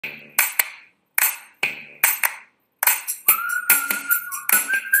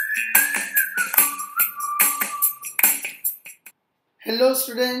Hello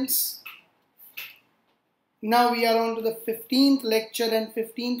students, now we are on to the 15th lecture and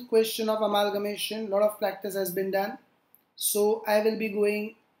 15th question of amalgamation. A lot of practice has been done. So I will be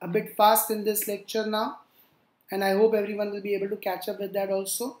going a bit fast in this lecture now, and I hope everyone will be able to catch up with that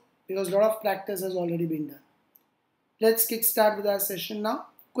also because a lot of practice has already been done. Let's kickstart with our session now.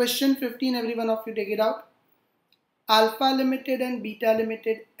 Question 15, every one of you take it out. Alpha Limited and Beta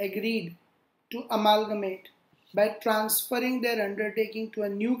Limited agreed to amalgamate by transferring their undertaking to a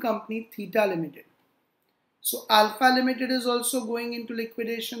new company, Theta Limited. So Alpha Limited is also going into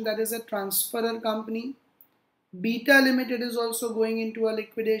liquidation, that is a transferor company. Beta Limited is also going into a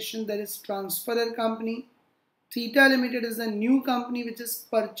liquidation, that is transferor company. Theta Limited is a new company which is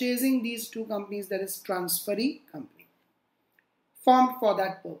purchasing these two companies, that is transferee company, formed for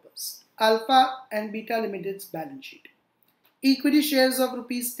that purpose. Alpha and Beta Limited's balance sheet. Equity shares of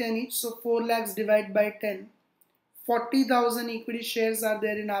rupees 10 each, so 4 lakhs divided by 10. 40,000 equity shares are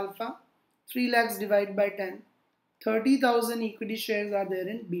there in Alpha. 3 lakhs divided by 10. 30,000 equity shares are there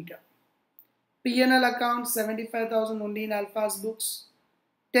in Beta. P&L account 75,000 only in Alpha's books.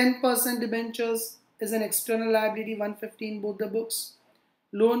 10% debentures is an external liability, 150 in both the books.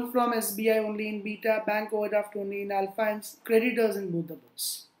 Loan from SBI only in Beta. Bank overdraft only in Alpha, and creditors in both the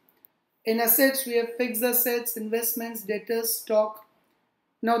books. In assets, we have fixed assets, investments, debtors, stock.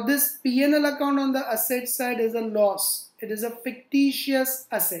 Now this P&L account on the asset side is a loss. It is a fictitious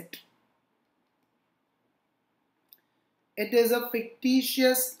asset. It is a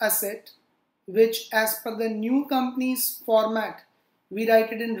fictitious asset which, as per the new company's format, we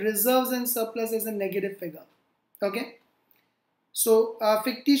write it in reserves and surplus as a negative figure. Okay. So a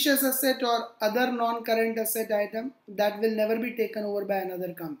fictitious asset or other non-current asset item that will never be taken over by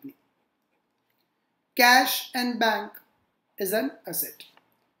another company. Cash and bank is an asset.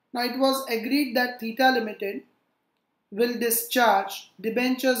 Now it was agreed that Theta Limited will discharge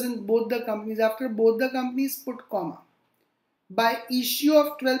debentures in both the companies after both the companies put comma. By issue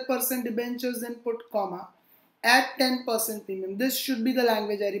of 12% debentures, then put comma, at 10% premium. This should be the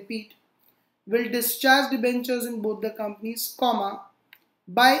language, I repeat. Will discharge debentures in both the companies, comma,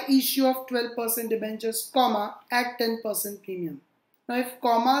 by issue of 12% debentures, comma, at 10% premium. Now if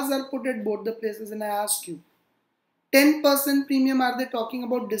commas are put at both the places, and I ask you, 10% premium, are they talking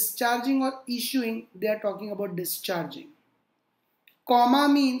about discharging or issuing? They are talking about discharging. Comma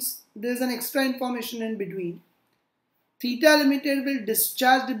means there is an extra information in between. Theta Limited will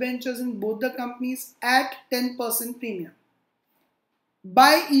discharge debentures in both the companies at 10% premium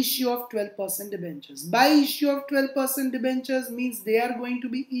by issue of 12% debentures. By issue of 12% debentures means they are going to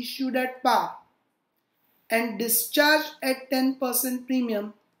be issued at par, and discharge at 10%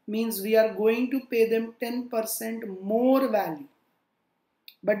 premium means we are going to pay them 10% more value.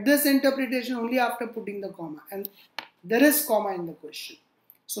 But this interpretation only after putting the comma, and there is comma in the question.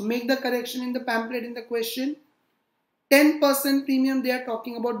 So make the correction in the pamphlet in the question. 10% premium, they are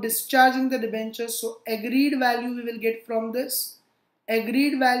talking about discharging the debentures. So agreed value we will get from this.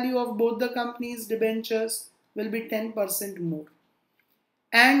 Agreed value of both the companies' debentures will be 10% more.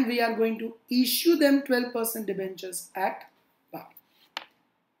 And we are going to issue them 12% debentures at par.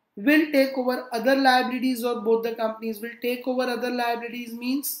 Will take over other liabilities, or both the companies will take over other liabilities,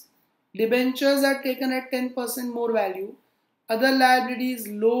 means debentures are taken at 10% more value. Other liabilities,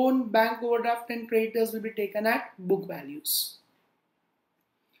 loan, bank overdraft and creditors will be taken at book values.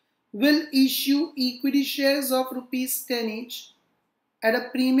 Will issue equity shares of rupees 10 each at a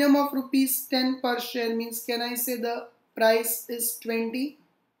premium of rupees 10 per share, means can I say the price is 20?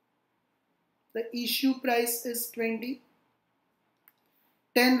 The issue price is 20.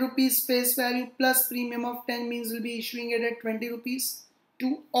 10 rupees face value plus premium of 10 means we'll be issuing it at 20 rupees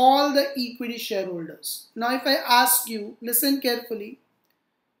to all the equity shareholders. Now if I ask you, listen carefully,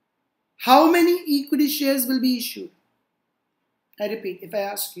 how many equity shares will be issued? I repeat, if I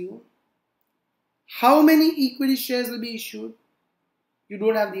ask you, how many equity shares will be issued? You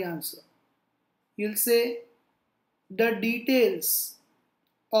don't have the answer. You'll say the details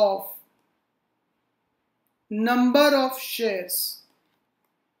of number of shares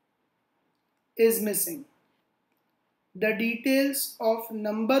is missing. The details of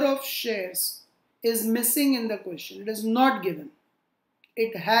number of shares is missing in the question. It is not given.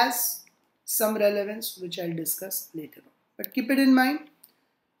 It has some relevance which I'll discuss later on. But keep it in mind,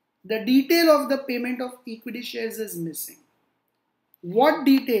 the detail of the payment of equity shares is missing. What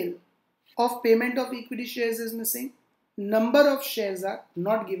detail of payment of equity shares is missing? Number of shares are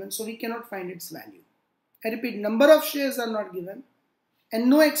not given, so we cannot find its value. I repeat, number of shares are not given, and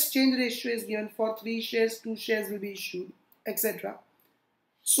no exchange ratio is given. For 3 shares, 2 shares will be issued, etc.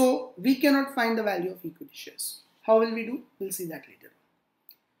 So we cannot find the value of equity shares. How will we do? We'll see that later.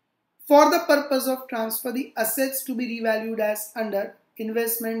 For the purpose of transfer, the assets to be revalued as under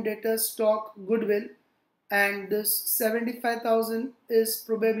investment, debtors, stock, goodwill, and this 75,000 is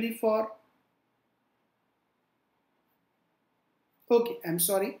probably for, okay, I'm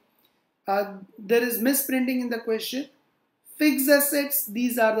sorry. There is misprinting in the question. Fixed assets,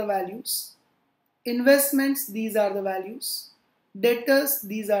 these are the values. Investments, these are the values. Debtors,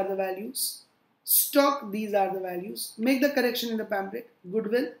 these are the values. Stock, these are the values. Make the correction in the pamphlet.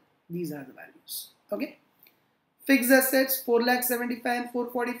 Goodwill, these are the values. Okay. Fixed assets 4,75,000 and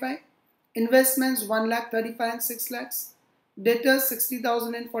 445. Investments 1,35,000 and 6 lakhs. Debtors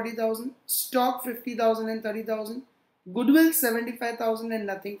 60,000 and 40,000. Stock 50,000 and 30,000. Goodwill 75,000 and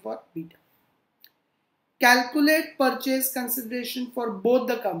nothing for beta. Calculate purchase consideration for both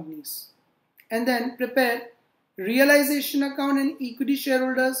the companies and then prepare realization account and equity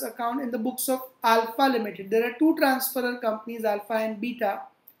shareholders account in the books of Alpha Limited. There are two transferor companies, Alpha and Beta.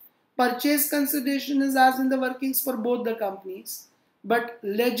 Purchase consideration is asked in the workings for both the companies, but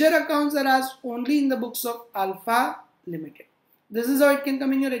ledger accounts are asked only in the books of Alpha Limited. This is how it can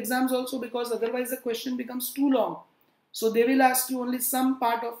come in your exams also, because otherwise the question becomes too long. So they will ask you only some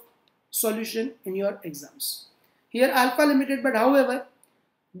part of solution in your exams. Here Alpha Limited, but however,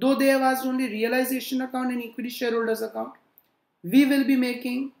 though they have asked only realization account and equity shareholders account, we will be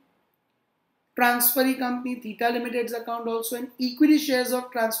making transferee company Theta Limited's account also, and equity shares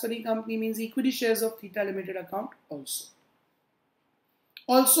of transferee company means equity shares of Theta Limited account also.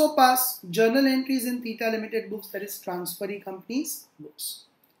 Also pass journal entries in Theta Limited books, that is transferee company's books.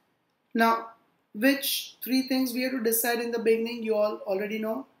 Now, which three things we have to decide in the beginning, you all already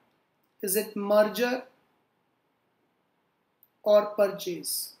know. Is it merger or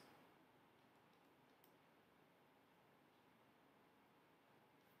purchase?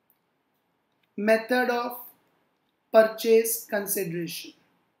 Method of purchase consideration.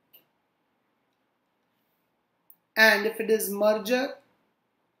 And if it is merger,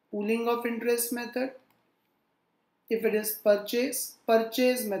 pooling of interest method. If it is purchase,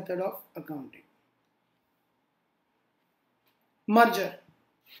 purchase method of accounting. Merger.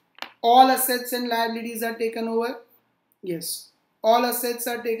 All assets and liabilities are taken over. Yes, all assets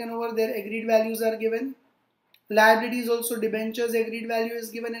are taken over. Their agreed values are given. Liabilities also, debentures agreed value is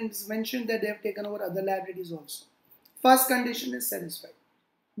given, and it's mentioned that they have taken over other liabilities also. First condition is satisfied.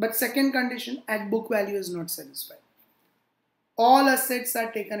 But second condition, at book value, is not satisfied. All assets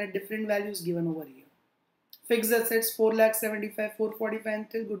are taken at different values given over here. Fixed assets 4,75,000, 445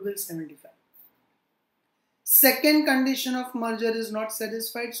 until goodwill 75. Second condition of merger is not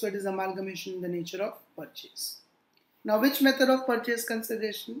satisfied, so it is amalgamation in the nature of purchase. Now, which method of purchase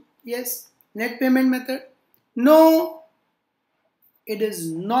consideration? Yes, net payment method. No, it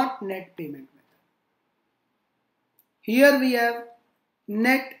is not net payment method. Here we have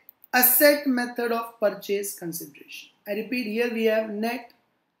net asset method of purchase consideration. I repeat, here we have net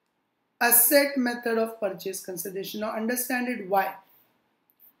asset method of purchase consideration. Now understand it why.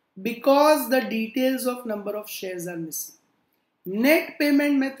 Because the details of number of shares are missing. Net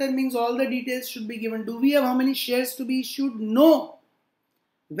payment method means all the details should be given. Do we have how many shares to be issued? No.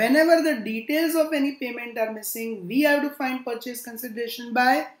 Whenever the details of any payment are missing, we have to find purchase consideration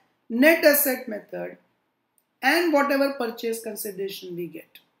by net asset method and whatever purchase consideration we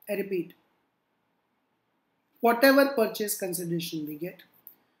get. I repeat, whatever purchase consideration we get,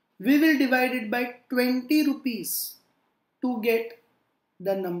 we will divide it by 20 rupees to get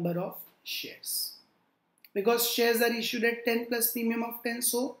the number of shares. Because shares are issued at 10 plus premium of 10.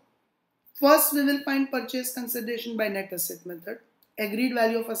 So first we will find purchase consideration by net asset method. Agreed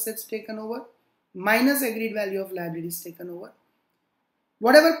value of assets taken over minus agreed value of liabilities taken over.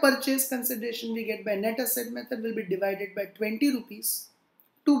 Whatever purchase consideration we get by net asset method will be divided by 20 rupees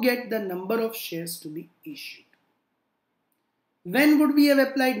to get the number of shares to be issued. When would we have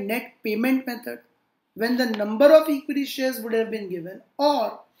applied net payment method? When the number of equity shares would have been given,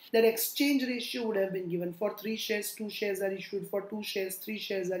 or their exchange ratio would have been given. For 3 shares, 2 shares are issued. For 2 shares, 3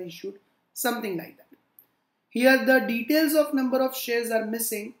 shares are issued. Something like that. Here the details of number of shares are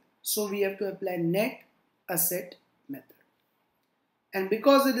missing, so we have to apply net asset method. And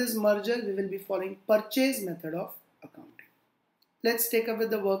because it is merger, we will be following purchase method of accounting. Let's take up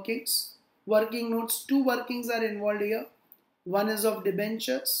with the workings. Working notes, 2 workings are involved here. One is of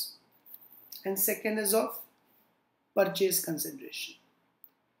debentures and second is of purchase consideration.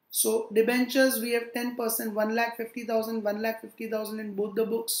 So debentures we have 10%, 1,50,000, 1,50,000 in both the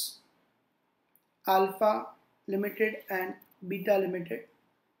books, Alpha Limited and Beta Limited.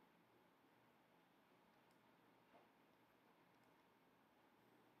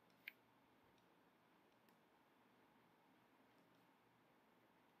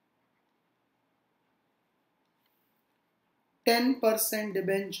 10%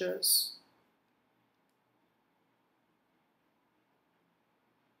 debentures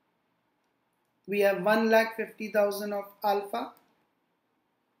we have 1,50,000 of alpha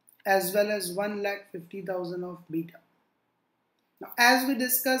as well as 1,50,000 of beta. Now, as we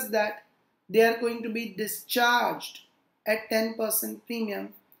discussed that they are going to be discharged at 10%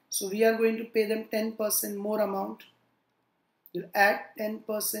 premium, so we are going to pay them 10% more amount. We'll add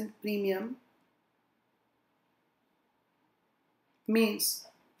 10% premium, means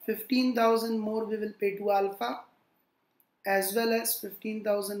 15,000 more we will pay to alpha as well as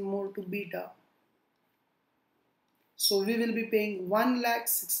 15,000 more to beta. So we will be paying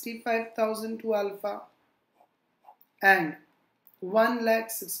 1,65,000 to alpha and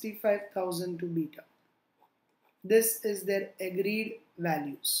 1,65,000 to beta. This is their agreed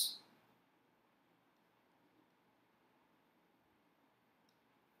values.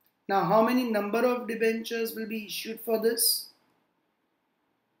 Now, how many number of debentures will be issued for this?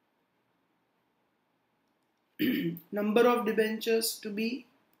 Number of debentures to be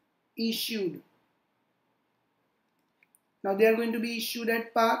issued. Now, they are going to be issued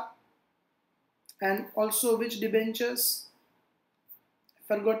at par, and also which debentures? I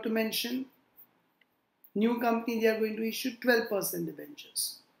forgot to mention. New company, they are going to issue 12%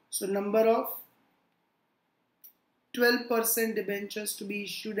 debentures. So, number of 12% debentures to be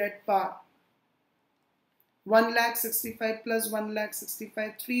issued at par. 1,65,000 plus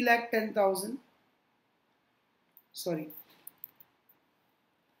 1,65,000, 3,10,000. Sorry.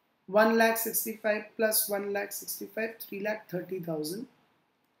 1,65,000 plus 1,65,000, 3,30,000.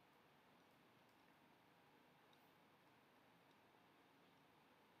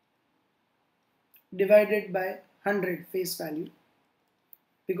 Divided by 100 face value,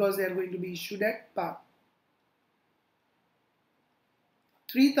 because they are going to be issued at par.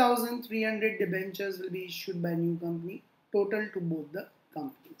 3,300 debentures will be issued by new company, total to both the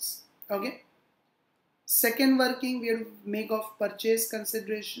companies. Okay. Second working, we have to make of purchase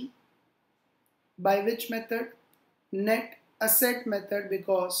consideration. By which method? Net asset method,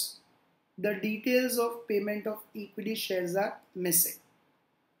 because the details of payment of equity shares are missing.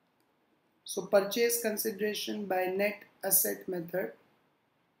 So purchase consideration by net asset method.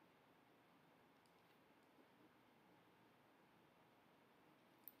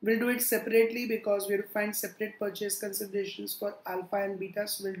 We'll do it separately because we have to find separate purchase considerations for alpha and beta.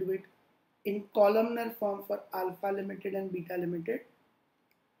 So we'll do it in columnar form for alpha limited and beta limited.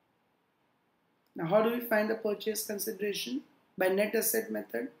 Now, how do we find the purchase consideration? By net asset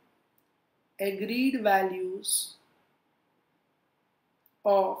method. Agreed values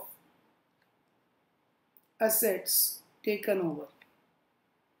of assets taken over.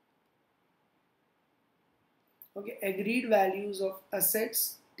 Okay, agreed values of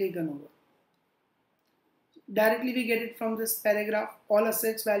assets taken over. Directly we get it from this paragraph. All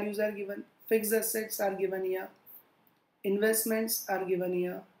assets values are given. Fixed assets are given here. Investments are given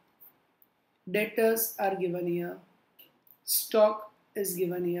here. Debtors are given here. Stock is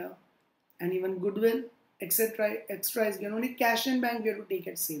given here. And even goodwill, etc. extra is given. Only cash and bank we have to take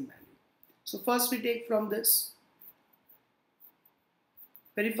at same value. So first we take from this.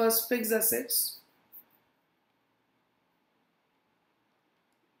 Very first, fixed assets.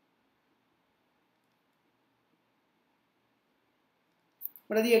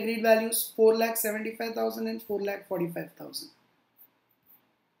 What are the agreed values? 4,75,000 and 4,45,000.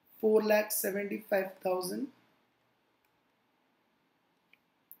 4,75,000,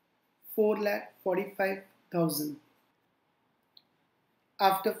 4,45,000.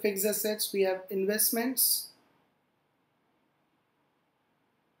 After fixed assets, we have investments.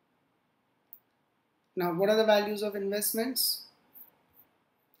 Now, what are the values of investments?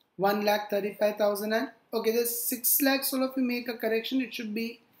 1,35,000 and okay, there's 6 lakhs. So if we make a correction, it should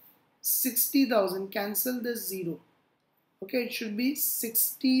be 60,000. Cancel this 0. Okay, it should be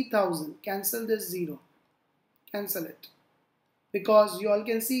 60,000. Cancel this 0. Cancel it. Because you all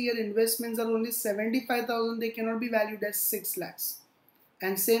can see here investments are only 75,000. They cannot be valued as 6 lakhs.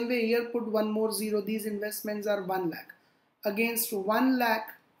 And same way here, put one more 0. These investments are 1 lakh. Against 1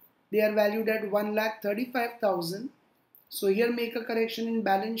 lakh, they are valued at 1,35,000. So here make a correction in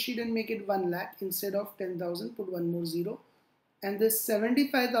balance sheet and make it 1 lakh instead of 10,000. Put one more 0. And this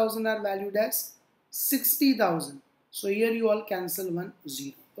 75,000 are valued as 60,000. So here you all cancel 1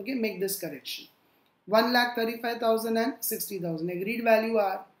 0. Okay, make this correction. 1,35,000 and 60,000. Agreed value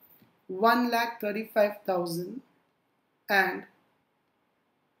are 1,35,000 and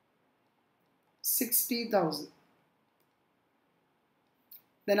 60,000.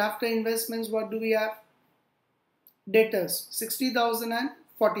 Then after investments, what do we have? Debtors, 60,000 and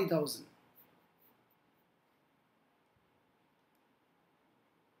 40,000.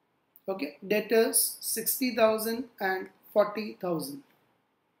 Okay, debtors 60,000 and 40,000.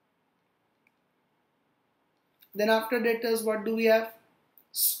 Then after debtors, what do we have?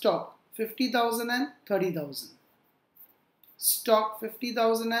 Stock 50,000 and 30,000. Stock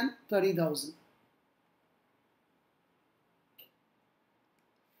 50,000 and 30,000.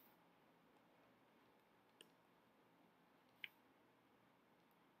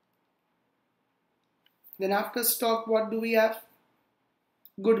 Then after stock, what do we have?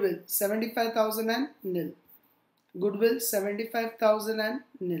 Goodwill 75,000 and nil. Goodwill 75,000 and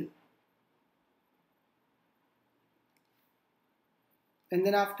nil. And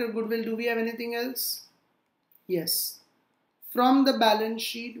then after goodwill, do we have anything else? Yes. From the balance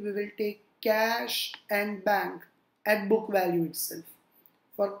sheet, we will take cash and bank at book value itself.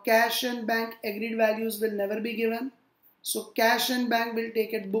 For cash and bank, agreed values will never be given. So cash and bank will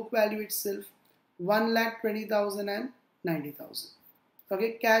take at book value itself 1,20,000 and 90,000.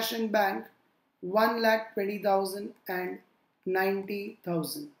 Okay, cash and bank 1,20,000 and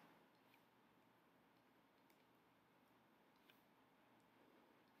 90,000.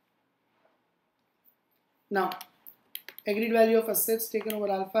 Now, agreed value of assets taken over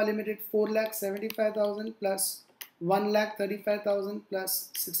Alpha Limited 4,75,000 plus 1,35,000 plus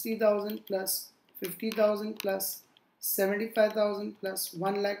 60,000 plus 50,000 plus 75,000 plus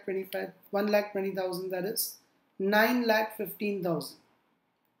 1,20,000, that is 9,15,000.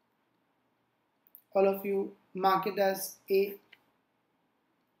 All of you mark it as A.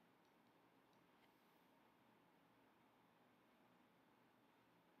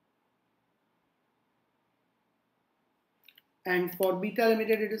 And for Beta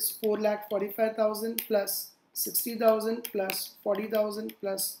Limited, it is 4,45,000 plus 60,000 plus 40,000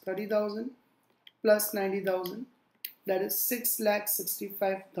 plus 30,000 plus 90,000. That is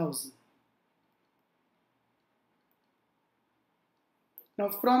 6,65,000. Now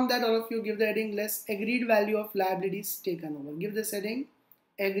from that, all of you give the heading less agreed value of liabilities taken over. Give this heading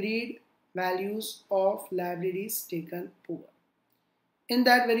agreed values of liabilities taken over. In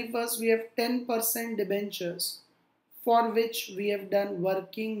that very first, we have 10% debentures for which we have done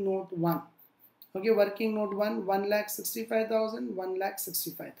working note 1. Okay, working note 1, 1,65,000,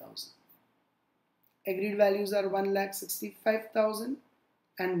 1,65,000. Agreed values are 1,65,000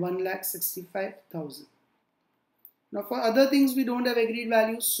 and 1,65,000. Now for other things, we don't have agreed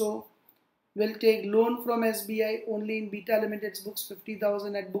values, so we'll take loan from SBI only in Beta Limited's books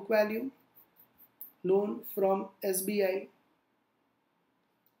 50,000 at book value. Loan from SBI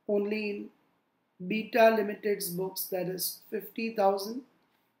only in Beta Limited's books, that is 50,000.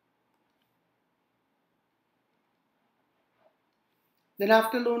 Then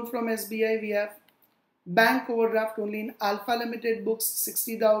after loan from SBI, we have bank overdraft only in Alpha Limited books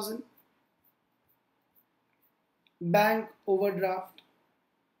 60,000. Bank overdraft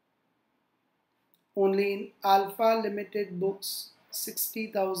only in Alpha Limited books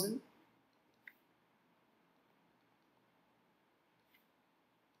 60,000.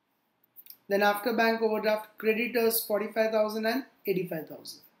 Then after bank overdraft, creditors 45,000 and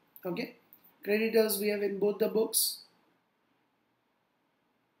 85,000. Okay, creditors we have in both the books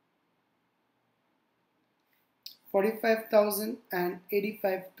 45,000 and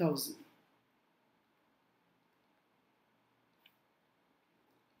 85,000.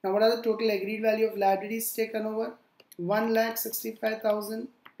 Now what are the total agreed value of liabilities taken over? 1,65,000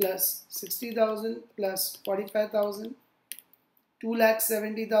 plus 60,000 plus 45,000,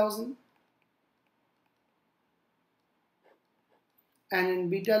 2,70,000. And in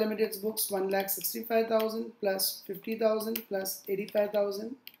Beta Limited's books, 1,65,000 plus 50,000 plus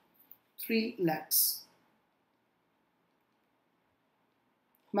 85,000, 3 lakhs.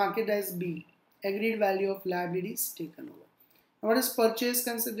 Mark it as B, agreed value of liabilities taken over. Now what is purchase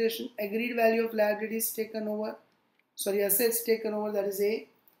consideration? Agreed value of liabilities taken over, assets taken over, that is A,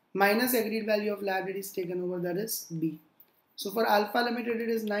 minus agreed value of liabilities taken over, that is B. So for Alpha Limited, it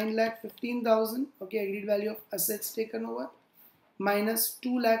is 9,15,000, okay, agreed value of assets taken over, minus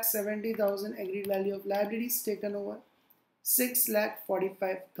 2,70,000 agreed value of liabilities taken over,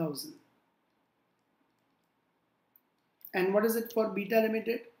 6,45,000. And what is it for Beta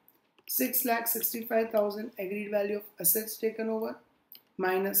Limited? 6,65,000 agreed value of assets taken over,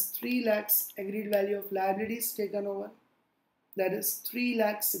 minus 3 lakhs agreed value of liabilities taken over, that is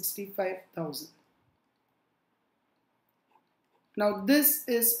 3,65,000. Now this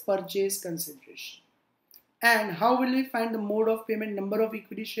is purchase consideration. And how will we find the mode of payment, number of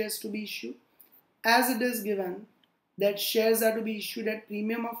equity shares to be issued? As it is given that shares are to be issued at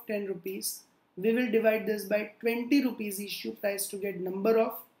premium of 10 rupees, we will divide this by 20 rupees issue price to get number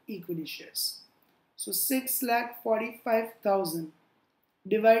of equity shares. So 6,45,000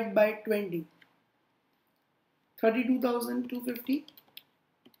 divide by 20. 32,250.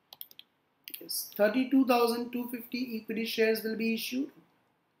 Yes, 32,250 equity shares will be issued,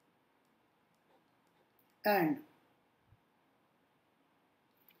 and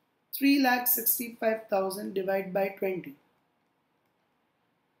 3,65,000 divided by 20.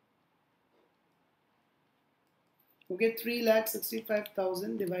 Okay,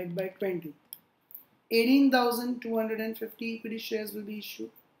 3,65,000 divided by 20. 18,250 equity shares will be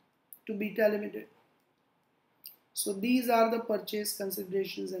issued to Beta Limited. So these are the purchase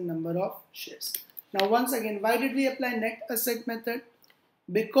considerations and number of shares. Now once again, why did we apply net asset method?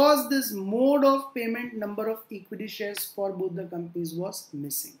 Because this mode of payment, number of equity shares for both the companies was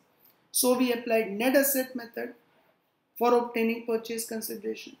missing. So we applied net asset method for obtaining purchase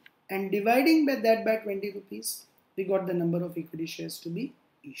consideration, and dividing by that by 20 rupees, we got the number of equity shares to be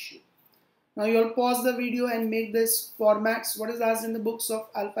issued. Now you all pause the video and make this formats. What is asked in the books of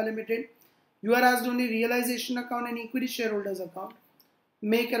Alpha Limited? You are asked only realization account and equity shareholders account.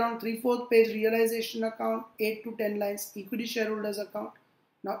 Make around 3/4 page realization account, 8 to 10 lines equity shareholders account.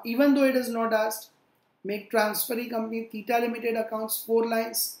 Now even though it is not asked, make transferee company Theta Limited accounts 4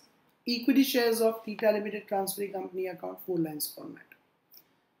 lines, equity shares of Theta Limited transferee company account 4 lines format.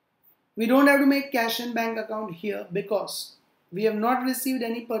 We don't have to make cash and bank account here because we have not received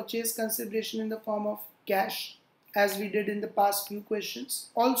any purchase consideration in the form of cash as we did in the past few questions.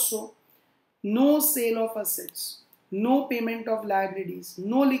 Also, no sale of assets, no payment of liabilities,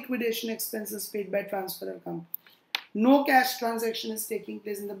 no liquidation expenses paid by transferor company. No cash transaction is taking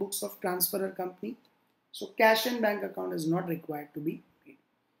place in the books of transferor company. So cash and bank account is not required to be made.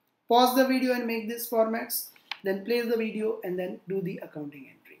 Pause the video and make these formats, then play the video and then do the accounting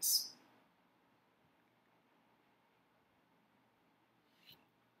entries.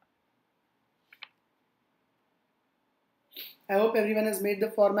 I hope everyone has made the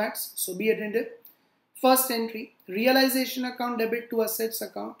formats, so be attentive. First entry, realization account debit to assets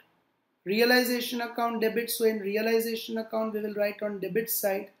account. Realization account debit, so in realization account we will write on debit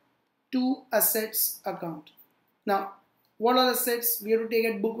side to assets account. Now, what are assets? We have to take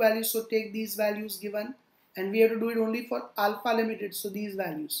at book value, so take these values given, and we have to do it only for Alpha Limited, so these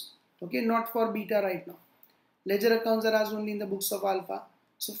values. Okay, not for Beta right now. Ledger accounts are asked only in the books of Alpha.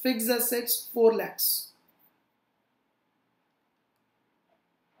 So fixed assets 4 lakhs.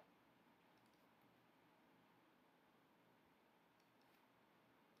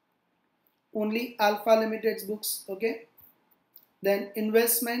 Only Alpha Limited's books, okay? Then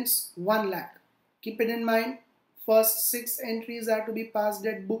investments 1 lakh. Keep it in mind, first 6 entries are to be passed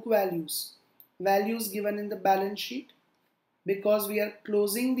at book values. Values given in the balance sheet because we are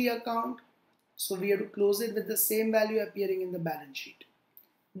closing the account. So we have to close it with the same value appearing in the balance sheet.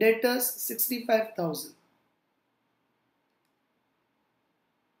 Debtors 65,000.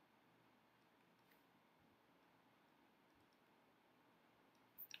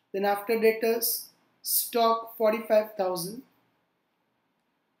 Then after debtors, stock 45,000.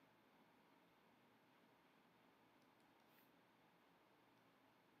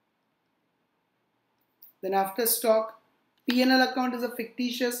 Then after stock, P&L account is a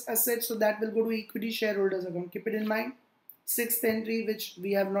fictitious asset, so that will go to equity shareholders account. Keep it in mind. 6th entry, which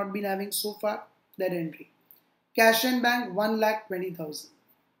we have not been having so far, that entry. Cash and bank 1,20,000.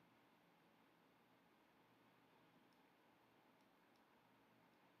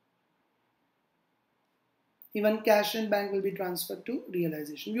 Even cash and bank will be transferred to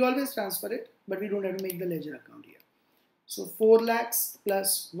realization. We always transfer it, but we don't have to make the ledger account here. So 4 lakhs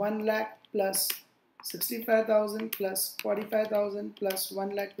plus 1 lakh plus 65,000 plus 45,000 plus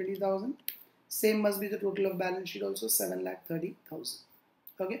 1,20,000. Same must be the total of balance sheet also, 7,30,000.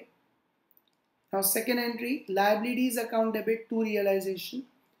 Okay. Now second entry, liabilities account debit to realization.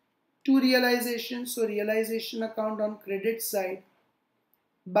 To realization, so realization account on credit side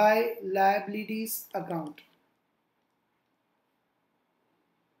by liabilities account.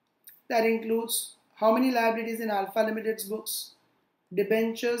 That includes how many liabilities in Alpha Limited's books?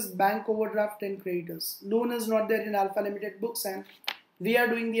 Debentures, bank overdraft and creditors. Loan is not there in Alpha Limited books and we are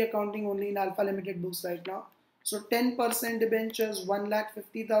doing the accounting only in Alpha Limited books right now. So 10% debentures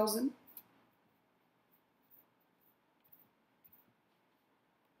 1,50,000.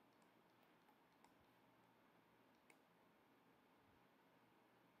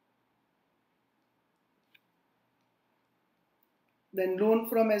 Then loan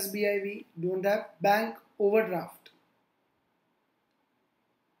from SBI we don't have. Bank overdraft.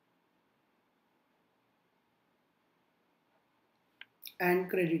 And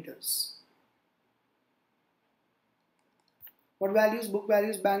creditors. What values? Book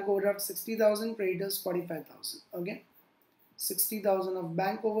values, bank overdraft 60,000, creditors 45,000. Okay. 60,000 of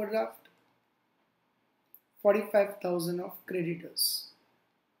bank overdraft, 45,000 of creditors.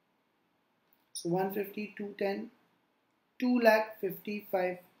 So 150, 210,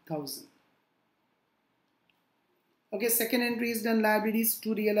 2,55,000. Okay, second entry is done, liabilities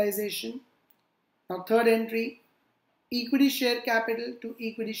to realization. Now third entry, equity share capital to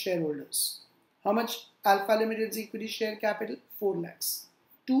equity shareholders. How much Alpha Limited's equity share capital? 4 lakhs.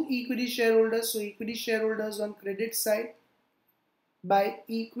 To equity shareholders, so equity shareholders on credit side by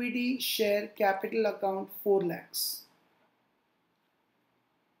equity share capital account 4 lakhs.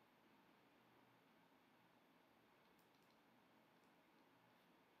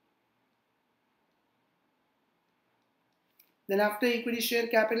 Then after equity share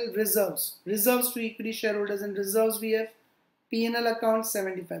capital, reserves. Reserves to equity shareholders, and reserves we have P&L account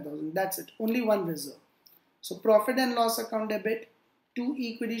 75,000. That's it. Only one reserve. So profit and loss account debit to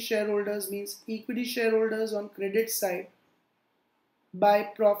equity shareholders means equity shareholders on credit side by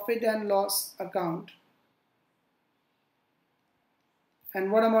profit and loss account. And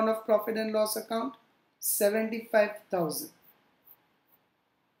what amount of profit and loss account? 75,000.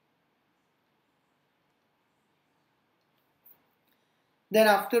 Then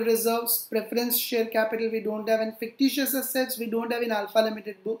after reserves, preference share capital we don't have, and fictitious assets we don't have in Alpha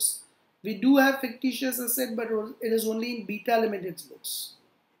Limited books. We do have fictitious asset, but it is only in Beta Limited's books.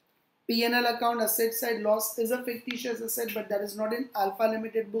 P&L account asset side loss is a fictitious asset, but that is not in Alpha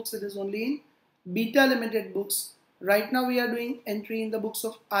Limited books. It is only in Beta Limited books. Right now we are doing entry in the books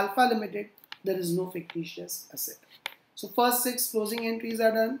of Alpha Limited. There is no fictitious asset. So first 6 closing entries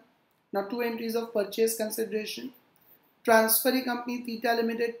are done. Now 2 entries of purchase consideration. Transferee company Theta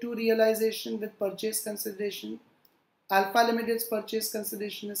Limited to realization with purchase consideration. Alpha Limited's purchase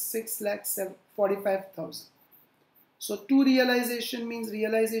consideration is 6,45,000. So to realization means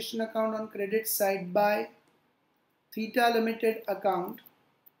realization account on credit side by Theta Limited account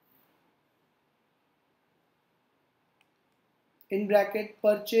in bracket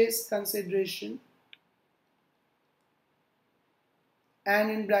purchase consideration and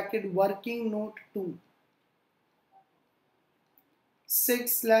in bracket working note 2.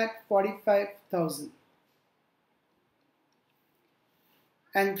 6,45,000.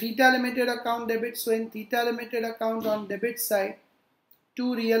 And Theta Limited account debit. So in Theta Limited account on debit side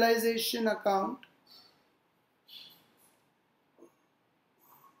to realization account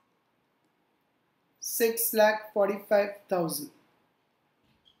 $6,45,000.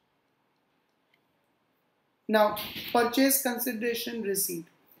 Now purchase consideration received.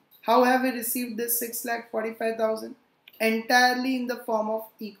 How have we received this 6,45,000? Entirely in the form of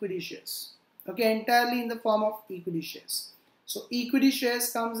equity shares. Okay, entirely in the form of equity shares. So equity shares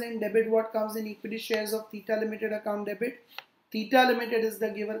comes in debit. What comes in equity shares of Theta Limited account debit? Theta Limited is the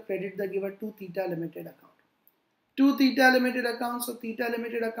giver, credit the giver to Theta Limited account. To Theta Limited account, so Theta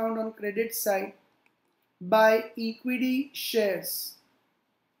Limited account on credit side by equity shares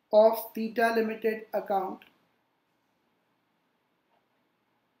of Theta Limited account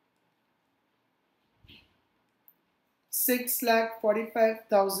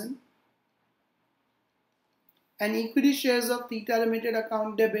 $6,45,000 and equity shares of Theta Limited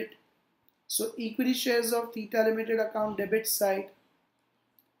account debit. So equity shares of Theta Limited account debit side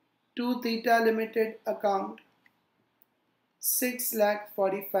to Theta Limited account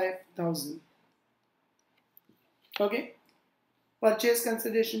 6,45,000. Okay. Purchase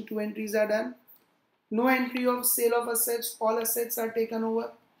consideration 2 entries are done. No entry of sale of assets. All assets are taken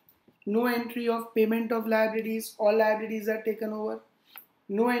over. No entry of payment of liabilities. All liabilities are taken over.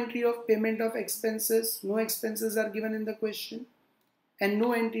 No entry of payment of expenses. No expenses are given in the question. And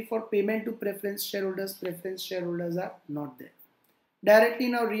no entry for payment to preference shareholders. Preference shareholders are not there. Directly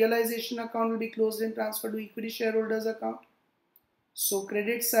now realization account will be closed and transferred to equity shareholders account. So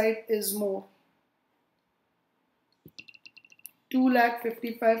credit side is more.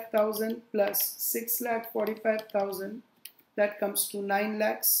 2,55,000 plus 6,45,000, that comes to 9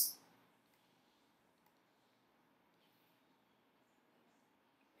 lakhs.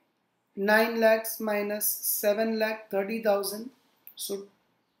 9 lakhs minus 7,30,000, so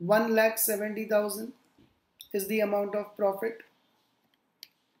 1,70,000 is the amount of profit.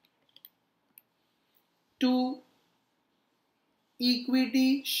 To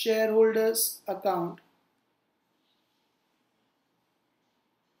equity shareholders account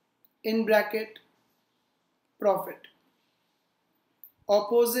in bracket profit.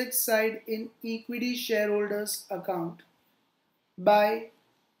 Opposite side in equity shareholders account by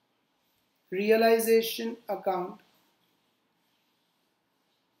realization account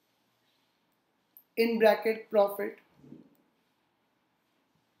in bracket profit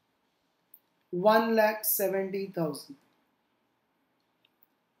 1,70,000.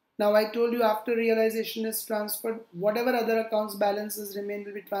 Now I told you after realization is transferred, whatever other accounts balances remain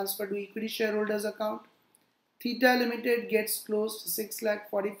will be transferred to equity shareholders account. Theta Limited gets closed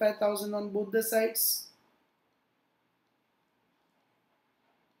 6,45,000 on both the sides.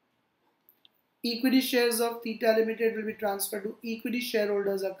 Equity shares of Theta Limited will be transferred to equity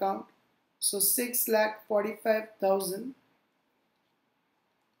shareholders account. So 6,45,000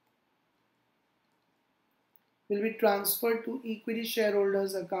 will be transferred to equity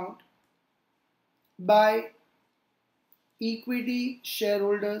shareholders account by equity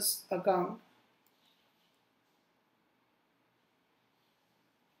shareholders account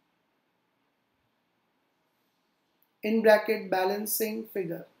in bracket balancing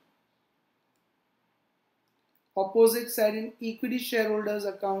figure. Opposite side in equity shareholders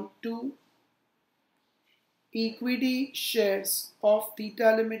account to equity shares of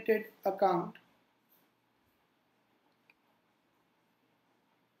Theta Limited account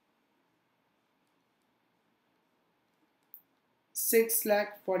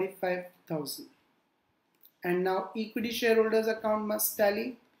 $6,45,000. And now equity shareholders account must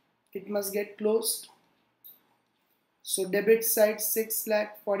tally. It must get closed. So debit side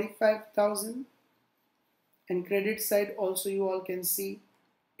 6,45,000 and credit side also you all can see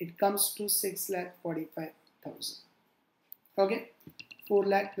it comes to 6,45,000. Okay, 4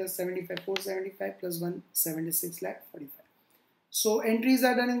 lakh plus 75, 475 plus 176 lakh 45. So entries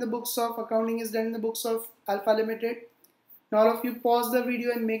are done in the books of accounting is done in the books of Alpha Limited. Now all of you pause the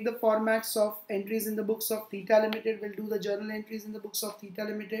video and make the formats of entries in the books of Theta Limited. We'll do the journal entries in the books of Theta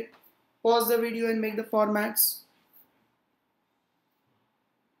Limited. Pause the video and make the formats.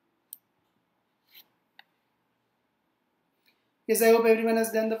 Yes, I hope everyone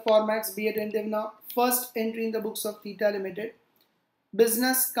has done the formats. Be attentive now. First entry in the books of Theta Limited.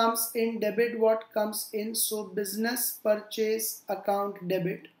 Business comes in, debit what comes in. So business purchase account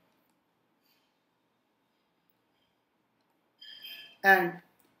debit. And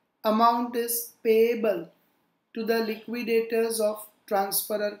amount is payable to the liquidators of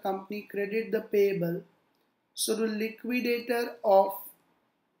transferor company. Credit the payable. So to liquidator of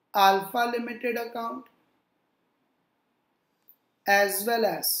Alpha Limited account as well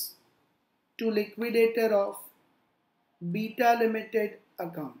as to liquidator of Beta Limited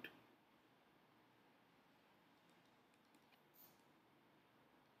account.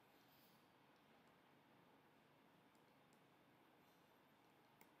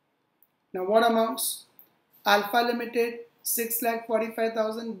 Now what amounts? Alpha Limited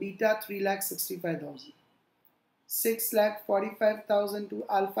 6,45,000, Beta 3,65,000. 6,45,000 to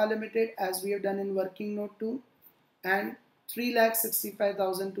Alpha Limited as we have done in working note 2 and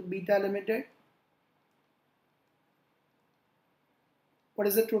 3,65,000 to Beta Limited. What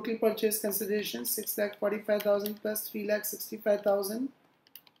is the total purchase consideration? 6,45,000 plus 3,65,000,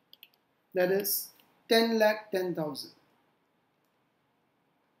 that is 10,10,000.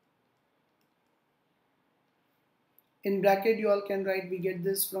 In bracket you all can write we get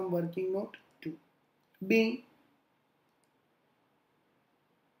this from working note 2. Being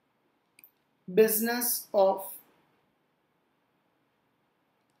business of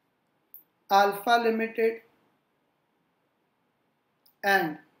Alpha Limited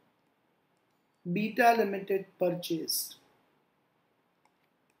and Beta Limited purchased.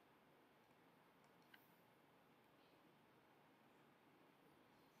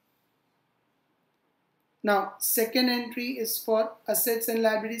 Now second entry is for assets and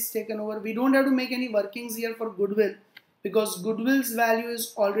liabilities taken over. We don't have to make any workings here for goodwill because goodwill's value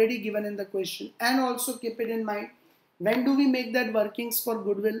is already given in the question. And also keep it in mind, when do we make that workings for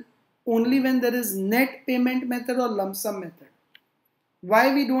goodwill? Only when there is net payment method or lump sum method.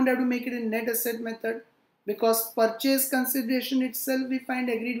 Why we don't have to make it in net asset method? Because purchase consideration itself we find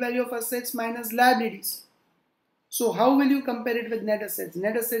agreed value of assets minus liabilities. So how will you compare it with net assets?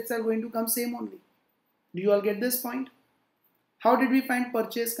 Net assets are going to come same only. Do you all get this point? How did we find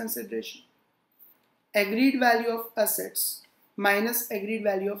purchase consideration? Agreed value of assets minus agreed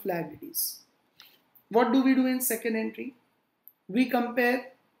value of liabilities. What do we do in second entry? We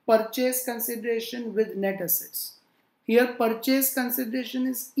compare purchase consideration with net assets. Here purchase consideration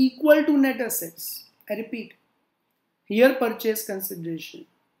is equal to net assets. I repeat, here purchase consideration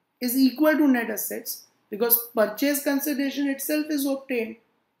is equal to net assets because purchase consideration itself is obtained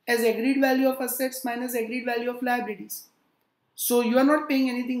as agreed value of assets minus agreed value of liabilities. So you are not paying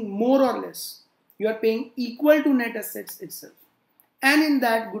anything more or less. You are paying equal to net assets itself. And in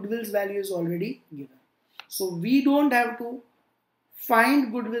that goodwill's value is already given. So we don't have to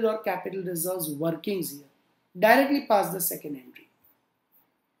find goodwill or capital reserves workings here. Directly pass the second entry.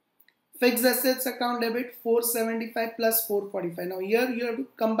 Fixed assets account debit 475 plus 445. Now here you have to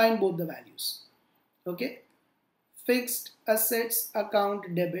combine both the values. Okay. Fixed assets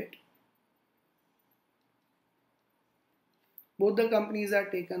account debit. Both the companies are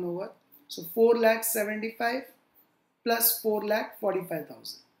taken over. So 4,75,000 plus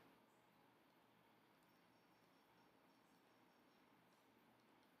 4,45,000.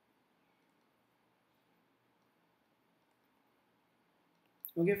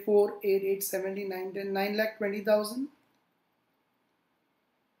 Okay, 4, 8, 8, 70, 9, 10, 9,20,000.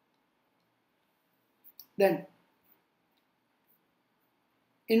 Then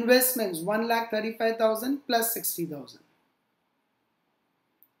investments 1,35,000 plus 60,000.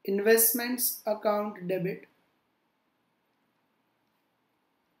 Investments account debit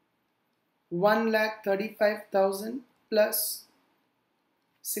 1,35,000 plus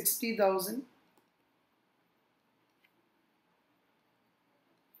 60,000.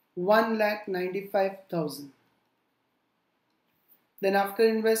 1,95,000. Then after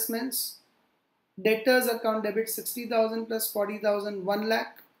investments, debtors account debit 60,000 plus 40,000, 1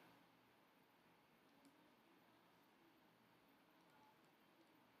 lakh.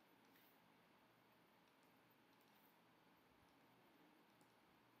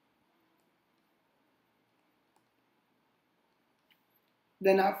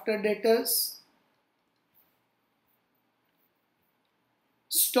 Then after debtors,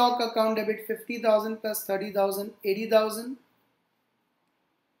 stock account debit 50,000 plus 30,000, 80,000.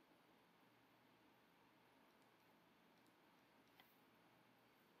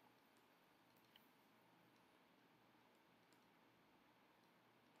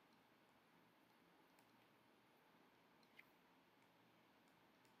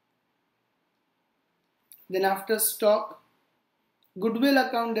 Then after stock, goodwill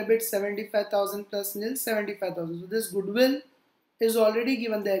account debit 75,000 plus nil 75,000. So this goodwill is already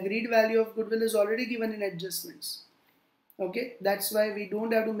given. The agreed value of goodwill is already given in adjustments. Okay, that's why we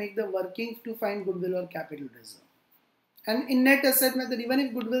don't have to make the working to find goodwill or capital reserve. And in net asset method, even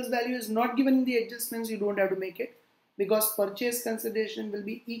if goodwill's value is not given in the adjustments, you don't have to make it, because purchase consideration will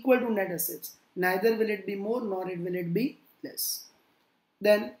be equal to net assets. Neither will it be more nor will it be less.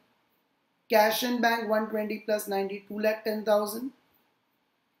 Then cash in bank 120 plus 90, 2,10,000.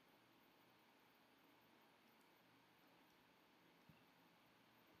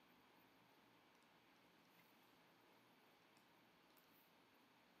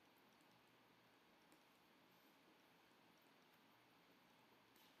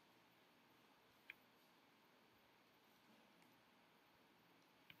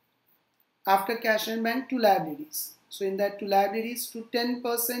 After cash in bank, to liabilities. So in that, to liabilities, to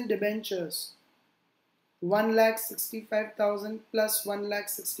 10% debentures 1,65,000 plus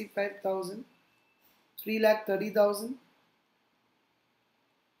 1,65,000, 3,30,000.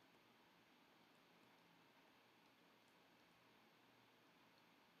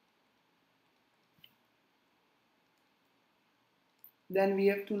 Then we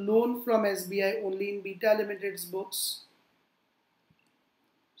have to loan from SBI only in Beta Limited's books.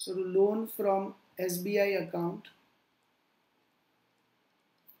 So to loan from SBI account,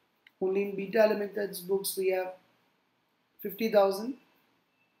 only in Beta Limited's books we have 50,000.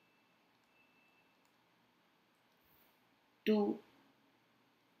 To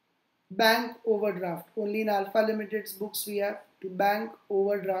bank overdraft, only in Alpha Limited's books we have to bank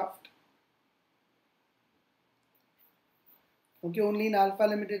overdraft. Okay, only in Alpha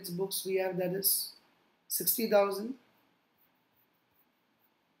Limited's books we have, that is 60,000.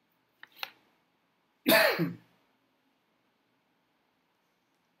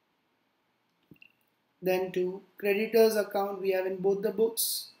 Then to creditors account we have in both the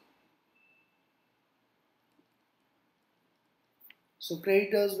books. So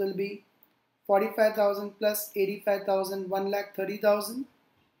creditors will be 45,000 plus 85,000, 1,30,000.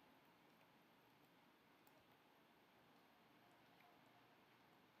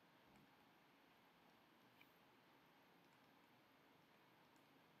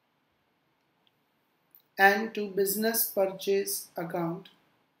 And to business purchase account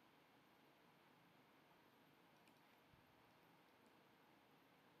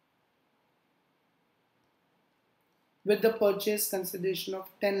with the purchase consideration of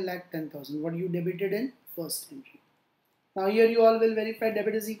 10,10,000, what you debited in first entry. Now here you all will verify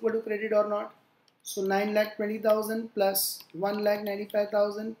debit is equal to credit or not. So 9,20,000 plus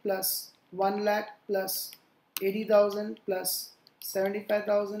 1,95,000 plus 1 lakh plus 80,000 plus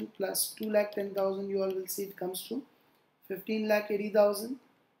 75,000 plus 2,10,000, you all will see it comes to 15,80,000.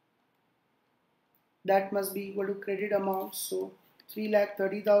 That must be equal to credit amount. So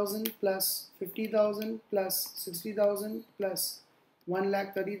 3,30,000 plus 50,000 plus 60,000 plus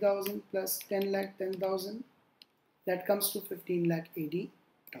 1,30,000 plus 10,10,000, that comes to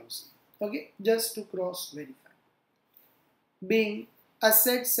 15,80,000. Okay, just to cross verify. Being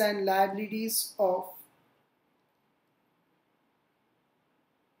assets and liabilities of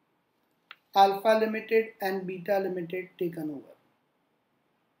Alpha Limited and Beta Limited taken over.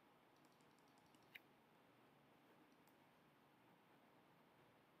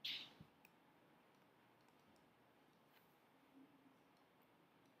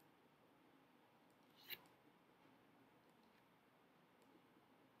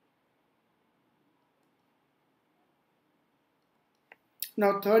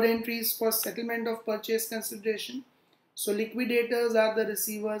 Now third entry is for settlement of purchase consideration. So liquidators are the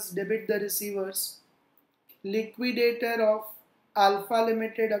receivers, debit the receivers. Liquidator of Alpha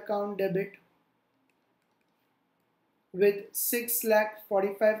Limited account debit with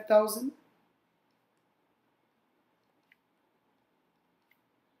 6,45,000.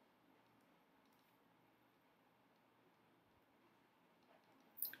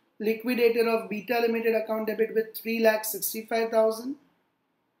 Liquidator of Beta Limited account debit with 3,65,000.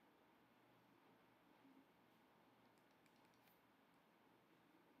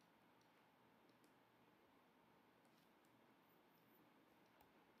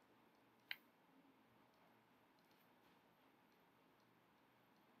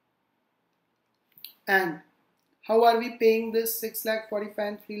 And how are we paying this 6,45,000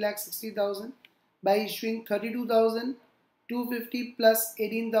 and 3,60,000? By issuing 32,250 plus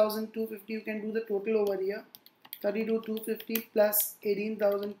 18,250. You can do the total over here. 32,250 plus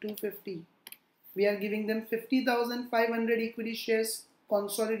 18,250. We are giving them 50,500 equity shares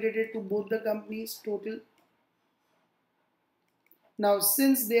consolidated to both the companies total. Now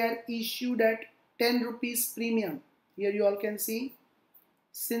since they are issued at 10 rupees premium, here you all can see,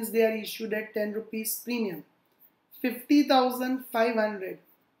 since they are issued at 10 rupees premium, 50,500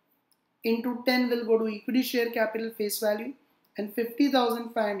 into 10 will go to equity share capital face value, and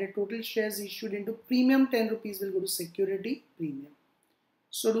 50,500 total shares issued into premium 10 rupees will go to security premium.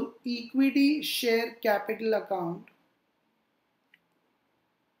 So to equity share capital account,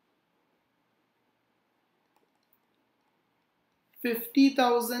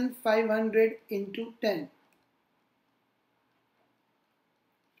 50,500 into 10,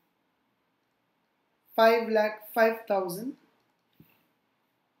 5,05,000,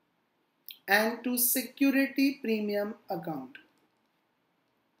 and to security premium account,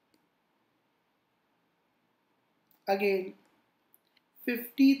 again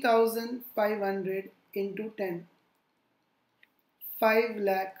 50,500 into 10,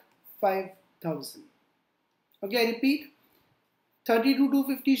 5,05,000. Okay, I repeat,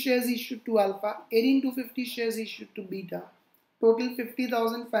 32,250 shares issued to Alpha, 18,250 shares issued to Beta, total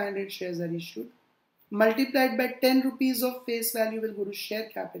 50,500 shares are issued. Multiplied by 10 rupees of face value will go to share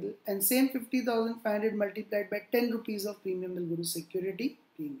capital, and same 50,500 multiplied by 10 rupees of premium will go to security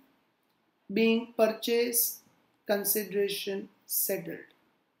premium, being purchase consideration settled.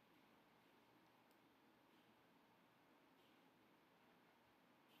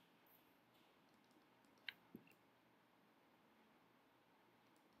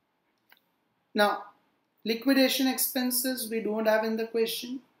 Now, liquidation expenses we don't have in the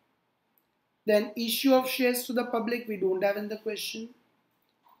question. Then issue of shares to the public we don't have in the question.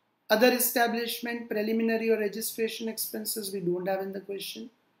 Other establishment, preliminary or registration expenses we don't have in the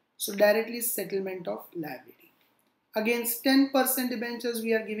question. So directly settlement of liability. Against 10% debentures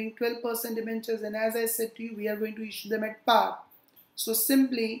we are giving 12% debentures, and as I said to you, we are going to issue them at par. So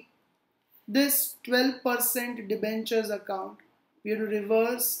simply this 12% debentures account we have to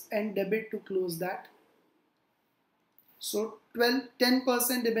reverse and debit to close that. So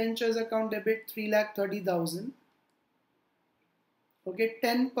 10% debentures account debit 3,30,000. Okay,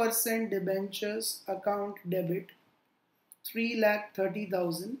 10% debentures account debit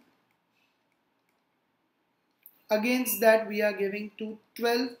 3,30,000. Against that we are giving to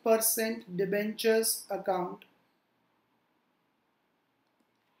 12% debentures account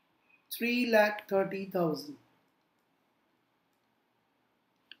 3,30,000,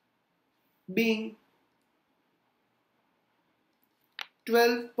 being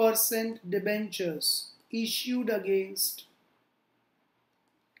 12% debentures issued against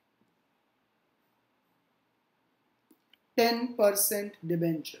 10%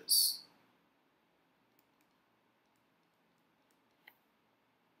 debentures.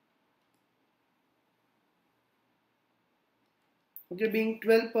 Okay, being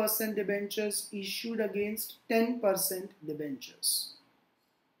 12% debentures issued against 10% debentures.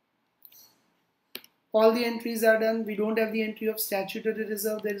 All the entries are done. We don't have the entry of statutory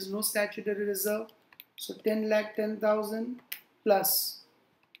reserve. There is no statutory reserve. So 10,10,000 plus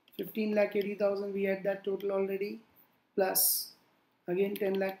 15,80,000, we had that total already, plus again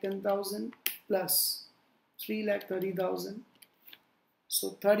 10,10,000 plus 3,30,000.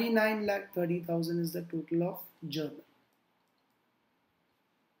 So 39,30,000 is the total of journal.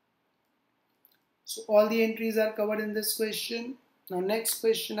 So all the entries are covered in this question. Now next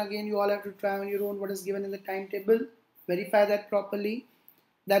question, again you all have to try on your own what is given in the timetable. Verify that properly.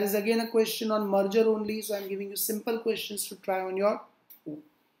 That is again a question on merger only. So I am giving you simple questions to try on your own.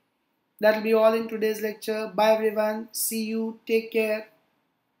 That will be all in today's lecture. Bye everyone. See you. Take care.